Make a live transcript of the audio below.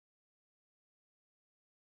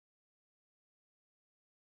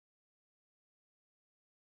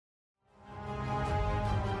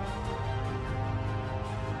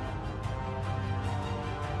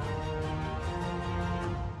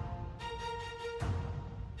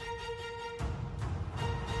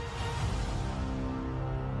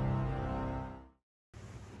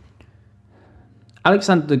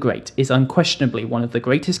Alexander the Great is unquestionably one of the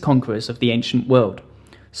greatest conquerors of the ancient world,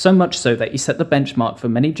 so much so that he set the benchmark for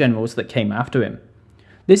many generals that came after him.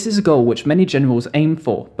 This is a goal which many generals aim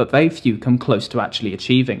for, but very few come close to actually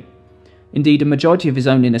achieving. Indeed, a majority of his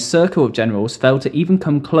own inner circle of generals failed to even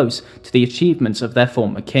come close to the achievements of their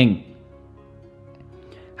former king.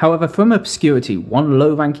 However, from obscurity, one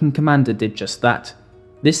low-ranking commander did just that.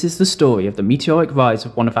 This is the story of the meteoric rise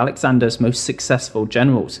of one of Alexander's most successful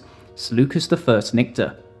generals, Seleucus I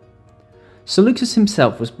Nicator. Seleucus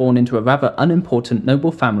himself was born into a rather unimportant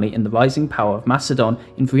noble family in the rising power of Macedon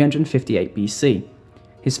in 358 BC.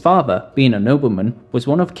 His father, being a nobleman, was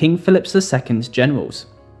one of King Philip II's generals.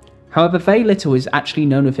 However, very little is actually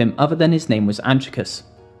known of him other than his name was Androcus.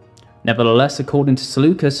 Nevertheless, according to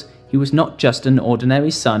Seleucus, he was not just an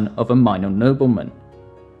ordinary son of a minor nobleman.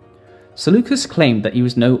 Seleucus claimed that he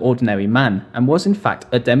was no ordinary man, and was in fact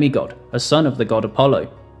a demigod, a son of the god Apollo.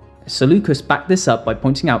 Seleucus backed this up by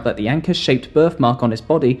pointing out that the anchor-shaped birthmark on his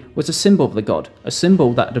body was a symbol of the god, a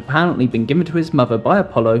symbol that had apparently been given to his mother by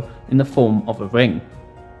Apollo in the form of a ring.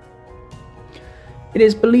 It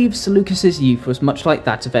is believed Seleucus' youth was much like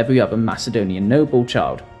that of every other Macedonian noble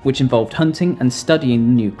child, which involved hunting and studying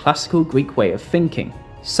the new classical Greek way of thinking,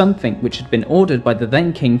 something which had been ordered by the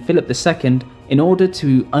then King Philip II in order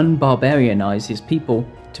to unbarbarianize his people,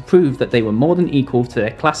 to prove that they were more than equal to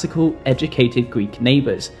their classical, educated Greek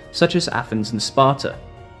neighbours, such as Athens and Sparta.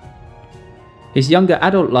 His younger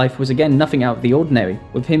adult life was again nothing out of the ordinary,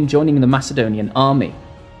 with him joining the Macedonian army.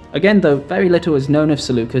 Again though, very little is known of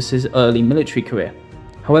Seleucus' early military career.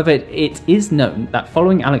 However, it is known that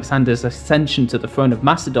following Alexander's ascension to the throne of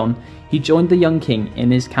Macedon, he joined the young king in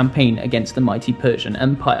his campaign against the mighty Persian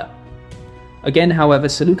Empire. Again, however,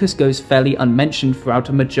 Seleucus goes fairly unmentioned throughout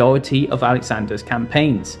a majority of Alexander's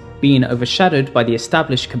campaigns, being overshadowed by the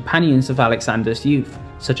established companions of Alexander's youth,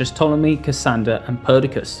 such as Ptolemy, Cassander, and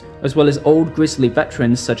Perdiccas, as well as old grisly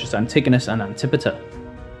veterans such as Antigonus and Antipater.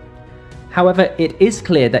 However, it is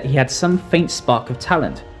clear that he had some faint spark of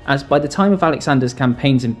talent, as by the time of Alexander's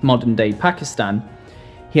campaigns in modern-day Pakistan,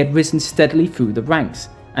 he had risen steadily through the ranks,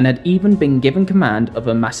 and had even been given command of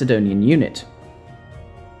a Macedonian unit.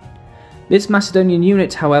 This Macedonian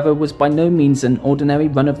unit, however, was by no means an ordinary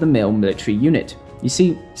run-of-the-mill military unit. You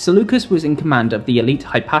see, Seleucus was in command of the elite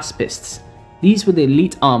Hypaspists. These were the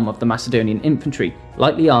elite arm of the Macedonian infantry,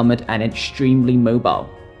 lightly armoured and extremely mobile.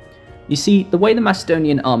 You see, the way the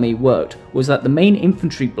Macedonian army worked was that the main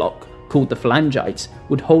infantry block, called the phalangites,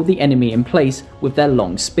 would hold the enemy in place with their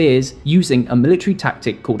long spears, using a military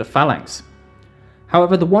tactic called a phalanx.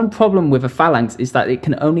 However, the one problem with a phalanx is that it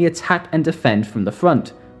can only attack and defend from the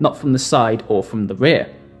front, not from the side or from the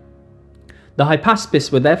rear. The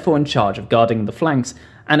Hypaspists were therefore in charge of guarding the flanks,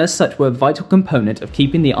 and as such were a vital component of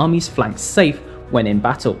keeping the army's flanks safe when in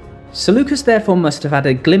battle. Seleucus therefore must have had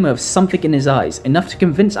a glimmer of something in his eyes, enough to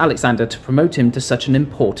convince Alexander to promote him to such an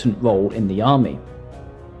important role in the army.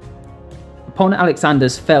 Upon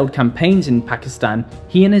Alexander's failed campaigns in Pakistan,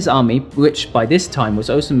 he and his army, which by this time was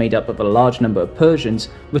also made up of a large number of Persians,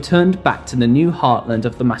 returned back to the new heartland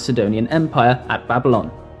of the Macedonian Empire at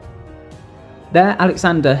Babylon. There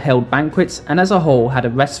Alexander held banquets and as a whole had a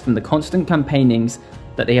rest from the constant campaignings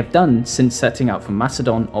that they have done since setting out from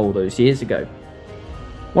Macedon all those years ago.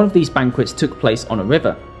 One of these banquets took place on a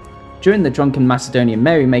river. During the drunken Macedonian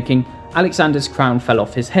merrymaking, Alexander's crown fell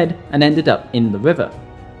off his head and ended up in the river.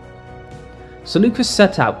 Seleucus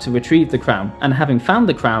set out to retrieve the crown, and having found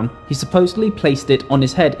the crown, he supposedly placed it on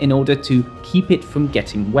his head in order to keep it from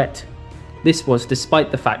getting wet. This was despite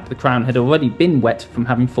the fact the crown had already been wet from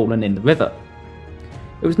having fallen in the river.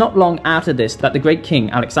 It was not long after this that the great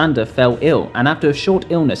king Alexander fell ill, and after a short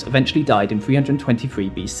illness eventually died in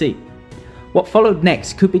 323 BC. What followed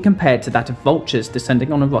next could be compared to that of vultures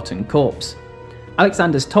descending on a rotten corpse.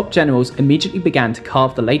 Alexander's top generals immediately began to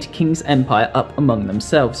carve the late king's empire up among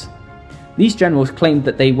themselves. These generals claimed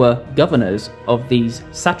that they were governors of these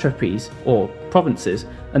satrapies, or provinces,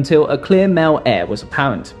 until a clear male heir was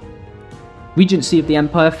apparent. Regency of the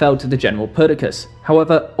empire fell to the general Perdiccas.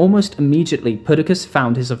 However, almost immediately Perdiccas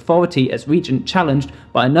found his authority as regent challenged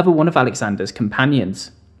by another one of Alexander's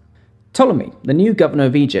companions. Ptolemy, the new governor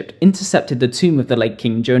of Egypt, intercepted the tomb of the late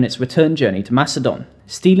king during its return journey to Macedon,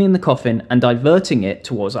 stealing the coffin and diverting it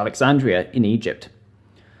towards Alexandria in Egypt.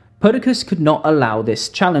 Perdiccas could not allow this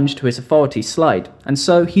challenge to his authority slide, and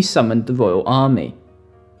so he summoned the royal army.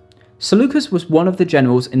 Seleucus was one of the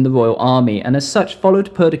generals in the royal army and as such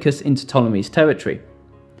followed Perdiccas into Ptolemy's territory.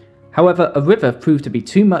 However, a river proved to be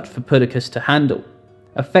too much for Perdiccas to handle,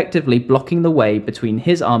 effectively blocking the way between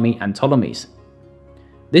his army and Ptolemy's.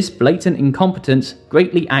 This blatant incompetence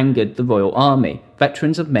greatly angered the royal army,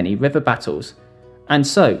 veterans of many river battles, And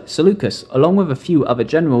so, Seleucus, along with a few other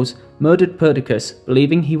generals, murdered Perdiccas,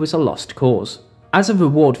 believing he was a lost cause. As a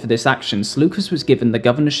reward for this action, Seleucus was given the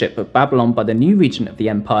governorship of Babylon by the new regent of the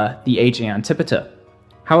empire, the aging Antipater.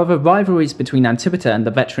 However, rivalries between Antipater and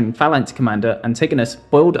the veteran phalanx commander Antigonus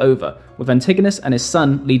boiled over, with Antigonus and his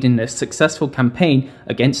son leading a successful campaign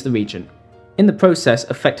against the regent, in the process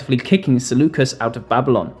effectively kicking Seleucus out of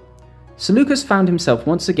Babylon. Seleucus found himself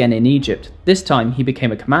once again in Egypt. This time he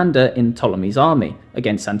became a commander in Ptolemy's army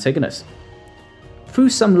against Antigonus. Through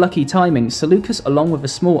some lucky timing, Seleucus along with a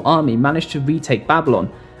small army managed to retake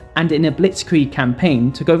Babylon, and in a blitzkrieg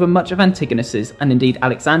campaign took over much of Antigonus's and indeed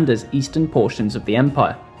Alexander's eastern portions of the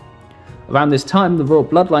empire. Around this time, the royal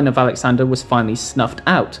bloodline of Alexander was finally snuffed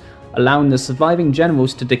out, allowing the surviving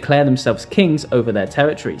generals to declare themselves kings over their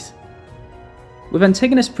territories. With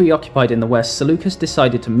Antigonus preoccupied in the west, Seleucus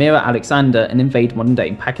decided to mirror Alexander and invade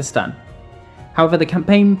modern-day Pakistan. However, the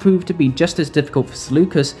campaign proved to be just as difficult for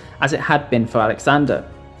Seleucus as it had been for Alexander.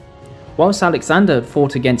 Whilst Alexander had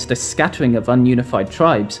fought against a scattering of ununified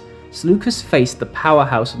tribes, Seleucus faced the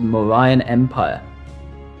powerhouse of the Mauryan Empire.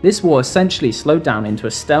 This war essentially slowed down into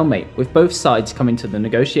a stalemate, with both sides coming to the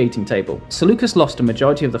negotiating table. Seleucus lost a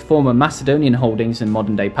majority of the former Macedonian holdings in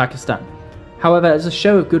modern-day Pakistan. However, as a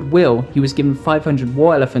show of goodwill, he was given 500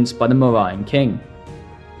 war elephants by the Mauryan king.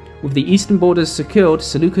 With the eastern borders secured,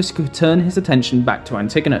 Seleucus could turn his attention back to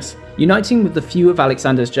Antigonus. Uniting with the few of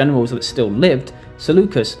Alexander's generals that still lived,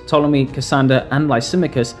 Seleucus, Ptolemy, Cassander, and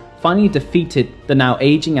Lysimachus finally defeated the now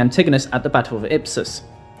aging Antigonus at the Battle of Ipsus.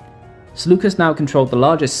 Seleucus now controlled the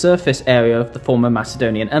largest surface area of the former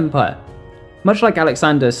Macedonian Empire. Much like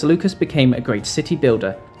Alexander, Seleucus became a great city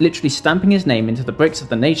builder, literally stamping his name into the bricks of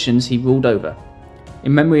the nations he ruled over.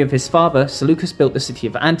 In memory of his father, Seleucus built the city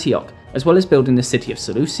of Antioch, as well as building the city of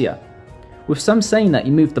Seleucia, with some saying that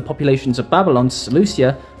he moved the populations of Babylon to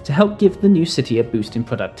Seleucia to help give the new city a boost in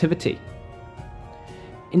productivity.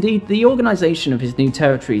 Indeed, the organisation of his new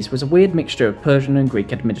territories was a weird mixture of Persian and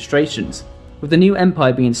Greek administrations, with the new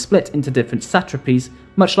empire being split into different satrapies,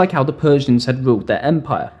 much like how the Persians had ruled their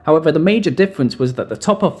empire. However, the major difference was that the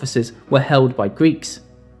top offices were held by Greeks.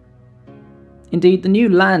 Indeed, the new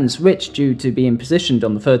lands, rich due to being positioned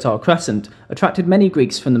on the Fertile Crescent, attracted many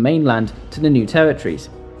Greeks from the mainland to the new territories,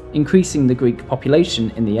 increasing the Greek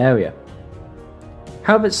population in the area.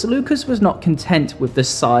 However, Seleucus was not content with the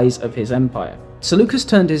size of his empire. Seleucus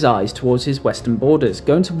turned his eyes towards his western borders,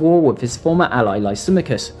 going to war with his former ally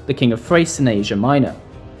Lysimachus, the king of Thrace in Asia Minor.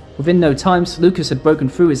 Within no time, Seleucus had broken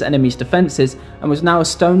through his enemy's defences and was now a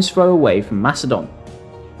stone's throw away from Macedon.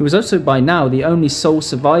 He was also by now the only sole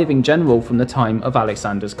surviving general from the time of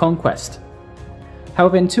Alexander's conquest.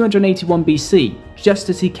 However, in 281 BC, just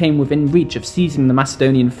as he came within reach of seizing the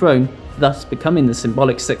Macedonian throne, thus becoming the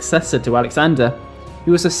symbolic successor to Alexander, he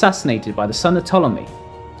was assassinated by the son of Ptolemy,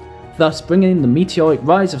 thus bringing the meteoric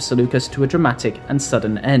rise of Seleucus to a dramatic and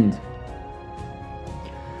sudden end.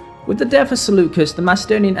 With the death of Seleucus, the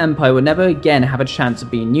Macedonian Empire would never again have a chance of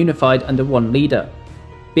being unified under one leader.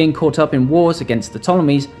 Being caught up in wars against the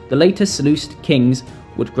Ptolemies, the later Seleucid kings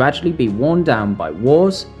would gradually be worn down by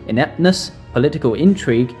wars, ineptness, political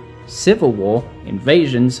intrigue, civil war,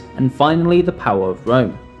 invasions, and finally the power of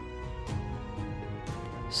Rome.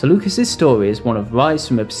 Seleucus' story is one of rise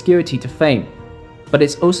from obscurity to fame, but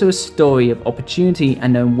it's also a story of opportunity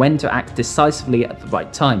and knowing when to act decisively at the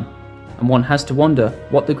right time, and one has to wonder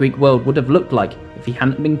what the Greek world would have looked like if he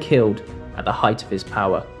hadn't been killed at the height of his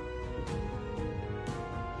power.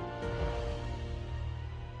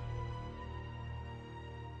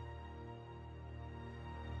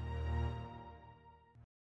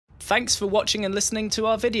 Thanks for watching and listening to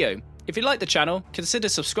our video. If you like the channel, consider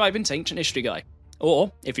subscribing to Ancient History Guy.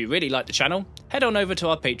 Or, if you really like the channel, head on over to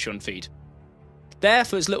our Patreon feed. There,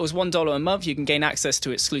 for as little as $1 a month, you can gain access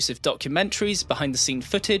to exclusive documentaries, behind-the-scene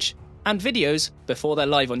footage, and videos before they're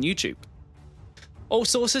live on YouTube. All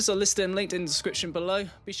sources are listed and linked in the description below.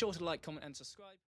 Be sure to like, comment, and subscribe.